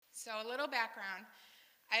So a little background.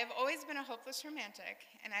 I have always been a hopeless romantic,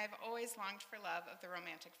 and I have always longed for love of the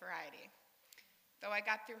romantic variety. Though I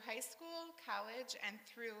got through high school, college, and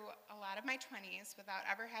through a lot of my 20s without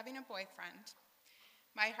ever having a boyfriend,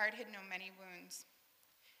 my heart had known many wounds.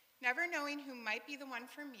 Never knowing who might be the one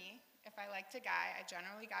for me, if I liked a guy, I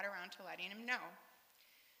generally got around to letting him know.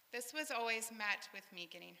 This was always met with me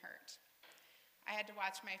getting hurt. I had to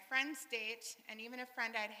watch my friends date, and even a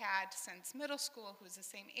friend I'd had since middle school who was the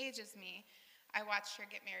same age as me, I watched her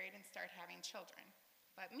get married and start having children.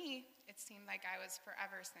 But me, it seemed like I was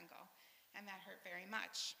forever single, and that hurt very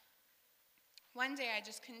much. One day I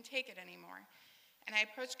just couldn't take it anymore, and I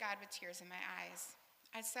approached God with tears in my eyes.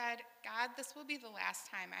 I said, God, this will be the last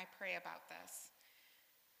time I pray about this.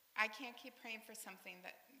 I can't keep praying for something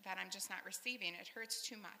that I'm just not receiving. It hurts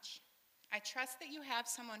too much. I trust that you have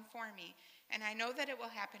someone for me, and I know that it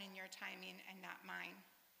will happen in your timing and not mine.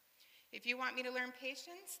 If you want me to learn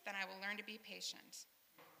patience, then I will learn to be patient.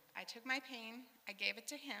 I took my pain, I gave it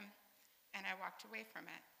to him, and I walked away from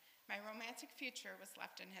it. My romantic future was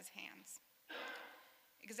left in his hands.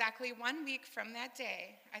 Exactly 1 week from that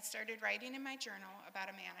day, I started writing in my journal about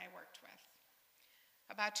a man I worked with.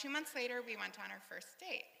 About 2 months later, we went on our first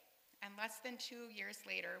date, and less than 2 years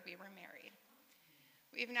later, we were married.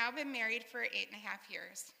 We've now been married for 8.5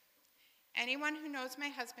 years. Anyone who knows my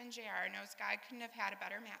husband, JR, knows God couldn't have had a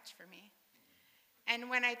better match for me.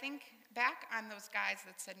 And when I think back on those guys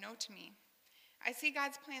that said no to me, I see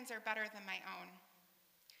God's plans are better than my own.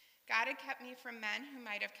 God had kept me from men who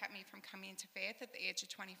might have kept me from coming to faith at the age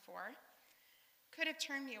of 24, could have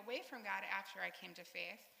turned me away from God after I came to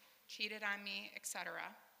faith, cheated on me,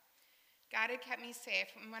 etc. God had kept me safe,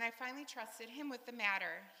 and when I finally trusted him with the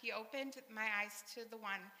matter, he opened my eyes to the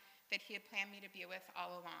one that he had planned me to be with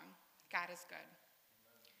all along. God is good.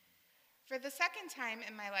 For the second time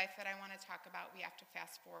in my life that I want to talk about, we have to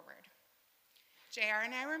fast forward. JR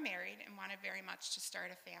and I were married and wanted very much to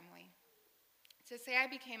start a family. To say I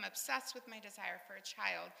became obsessed with my desire for a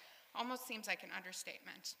child almost seems like an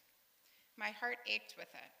understatement. My heart ached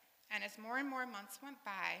with it, and as more and more months went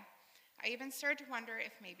by, I even started to wonder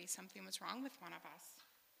if maybe something was wrong with one of us.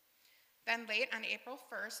 Then late on April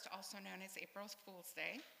 1st, also known as April Fool's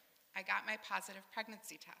Day, I got my positive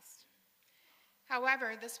pregnancy test.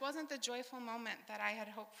 However, this wasn't the joyful moment that I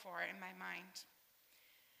had hoped for in my mind.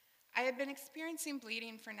 I had been experiencing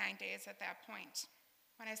bleeding for 9 days at that point.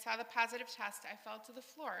 When I saw the positive test, I fell to the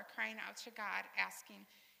floor, crying out to God, asking,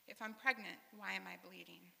 if I'm pregnant, why am I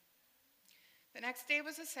bleeding? The next day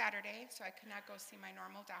was a Saturday, so I could not go see my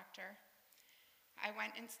normal doctor. I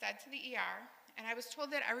went instead to the ER, and I was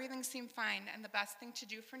told that everything seemed fine, and the best thing to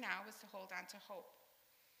do for now was to hold on to hope.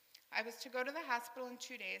 I was to go to the hospital in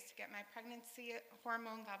 2 days to get my pregnancy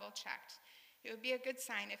hormone level checked. It would be a good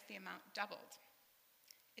sign if the amount doubled.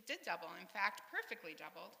 It did double, in fact, perfectly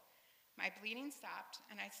doubled. My bleeding stopped,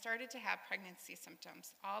 and I started to have pregnancy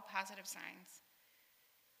symptoms, all positive signs.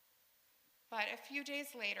 But a few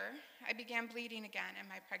days later, I began bleeding again, and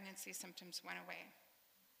my pregnancy symptoms went away.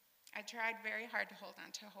 I tried very hard to hold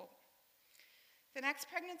on to hope. The next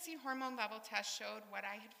pregnancy hormone level test showed what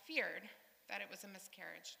I had feared, that it was a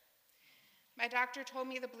miscarriage. My doctor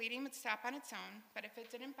told me the bleeding would stop on its own, but if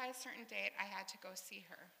it didn't by a certain date, I had to go see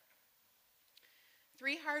her.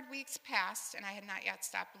 3 hard weeks passed, and I had not yet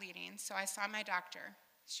stopped bleeding, so I saw my doctor.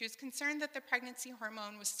 She was concerned that the pregnancy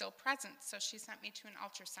hormone was still present, so she sent me to an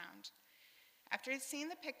ultrasound. After seeing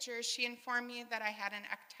the pictures, she informed me that I had an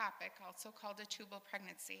ectopic, also called a tubal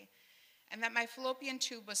pregnancy, and that my fallopian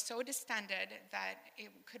tube was so distended that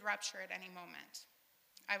it could rupture at any moment.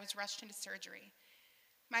 I was rushed into surgery.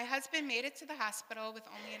 My husband made it to the hospital with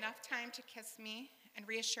only enough time to kiss me and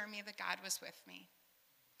reassure me that God was with me.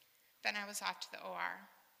 Then I was off to the OR.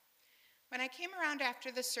 When I came around after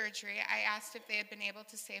the surgery, I asked if they had been able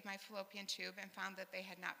to save my fallopian tube and found that they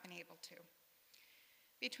had not been able to.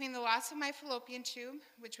 Between the loss of my fallopian tube,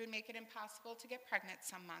 which would make it impossible to get pregnant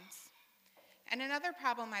some months, and another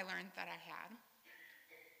problem I learned that I had,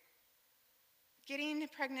 getting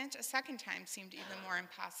pregnant a second time seemed even more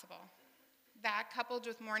impossible. That, coupled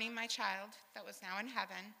with mourning my child that was now in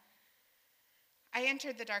heaven, I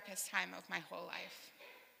entered the darkest time of my whole life.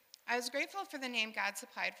 I was grateful for the name God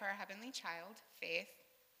supplied for our heavenly child, Faith,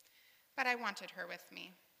 but I wanted her with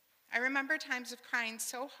me. I remember times of crying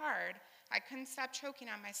so hard I couldn't stop choking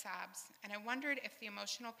on my sobs, and I wondered if the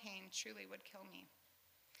emotional pain truly would kill me.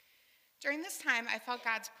 During this time, I felt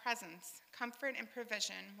God's presence, comfort, and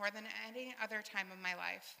provision more than any other time of my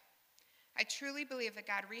life. I truly believe that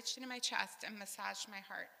God reached into my chest and massaged my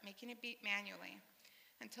heart, making it beat manually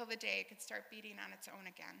until the day it could start beating on its own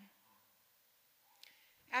again.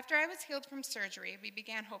 After I was healed from surgery, we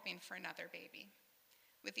began hoping for another baby.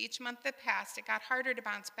 With each month that passed, it got harder to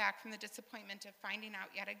bounce back from the disappointment of finding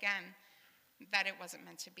out yet again that it wasn't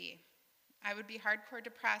meant to be. I would be hardcore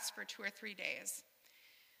depressed for 2 or 3 days.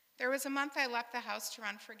 There was a month I left the house to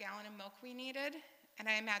run for a gallon of milk we needed, and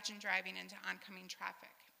I imagined driving into oncoming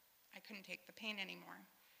traffic. I couldn't take the pain anymore.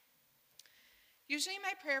 Usually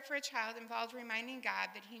my prayer for a child involved reminding God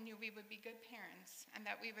that he knew we would be good parents and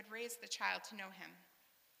that we would raise the child to know him.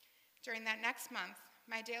 During that next month,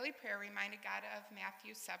 my daily prayer reminded God of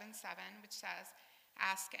Matthew 7:7, which says,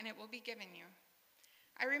 "Ask and it will be given you."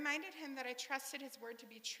 I reminded him that I trusted his word to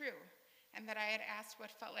be true and that I had asked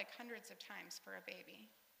what felt like hundreds of times for a baby.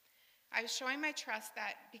 I was showing my trust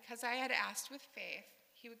that because I had asked with faith,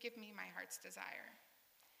 he would give me my heart's desire.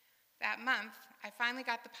 That month, I finally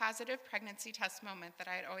got the positive pregnancy test moment that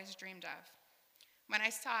I had always dreamed of. When I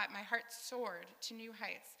saw it, my heart soared to new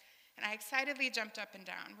heights, and I excitedly jumped up and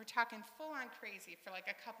down. We're talking full-on crazy for like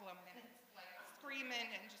a couple of minutes, like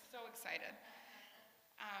screaming and just so excited.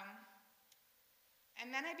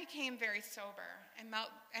 And then I became very sober and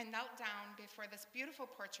knelt down before this beautiful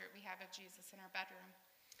portrait we have of Jesus in our bedroom.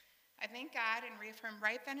 I thanked God and reaffirmed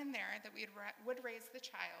right then and there that we would raise the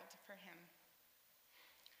child for him.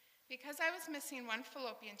 Because I was missing one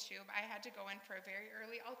fallopian tube, I had to go in for a very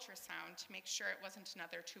early ultrasound to make sure it wasn't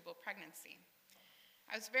another tubal pregnancy.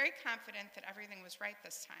 I was very confident that everything was right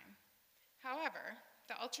this time. However,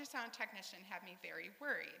 the ultrasound technician had me very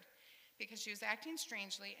worried because she was acting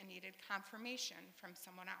strangely and needed confirmation from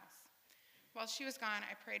someone else. While she was gone,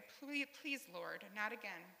 I prayed, please, Lord, not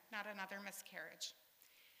again, not another miscarriage.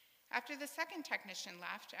 After the second technician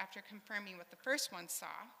left, after confirming what the first one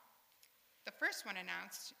saw, the first one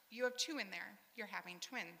announced, "You have 2 in there. You're having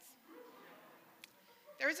twins."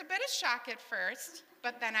 There was a bit of shock at first,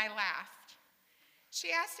 but then I laughed.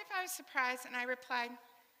 She asked if I was surprised, and I replied,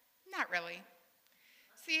 "Not really."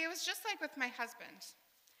 See, it was just like with my husband.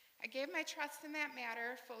 I gave my trust in that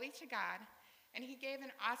matter fully to God, and he gave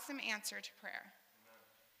an awesome answer to prayer.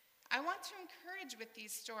 I want to encourage with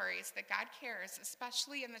these stories that God cares,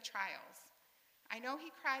 especially in the trials. I know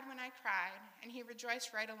he cried when I cried, and he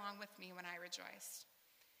rejoiced right along with me when I rejoiced.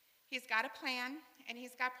 He's got a plan, and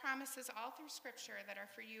he's got promises all through Scripture that are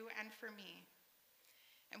for you and for me.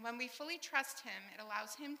 And when we fully trust him, it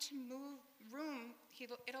allows him the room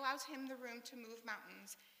to move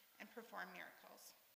mountains and perform miracles.